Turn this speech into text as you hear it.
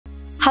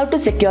How to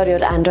secure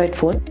your Android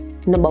phone?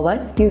 Number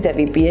 1. Use a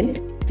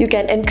VPN. You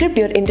can encrypt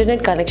your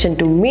internet connection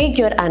to make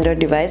your Android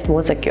device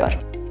more secure.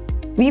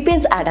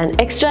 VPNs add an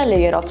extra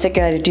layer of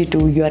security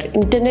to your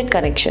internet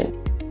connection,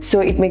 so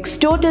it makes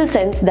total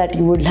sense that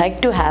you would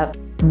like to have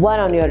one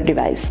on your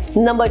device.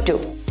 Number 2.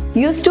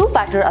 Use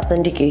two-factor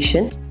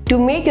authentication to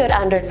make your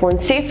Android phone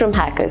safe from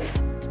hackers.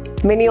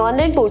 Many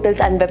online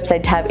portals and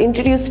websites have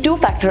introduced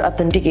two-factor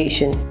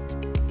authentication.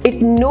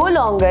 It no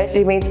longer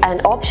remains an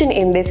option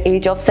in this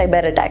age of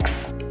cyber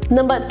attacks.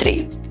 Number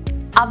 3.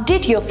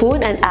 Update your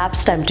phone and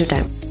apps time to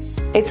time.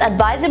 It's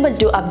advisable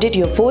to update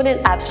your phone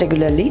and apps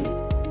regularly.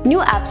 New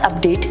apps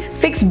update,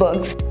 fix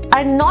bugs,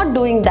 and not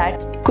doing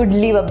that could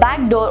leave a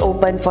back door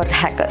open for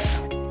hackers.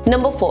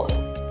 Number 4.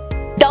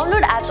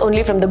 Download apps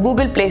only from the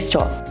Google Play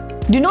Store.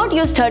 Do not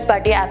use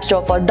third-party app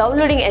store for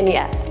downloading any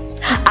app,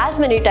 as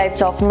many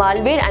types of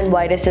malware and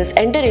viruses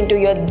enter into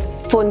your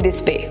phone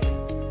this way.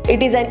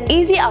 It is an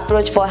easy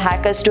approach for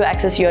hackers to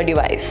access your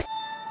device.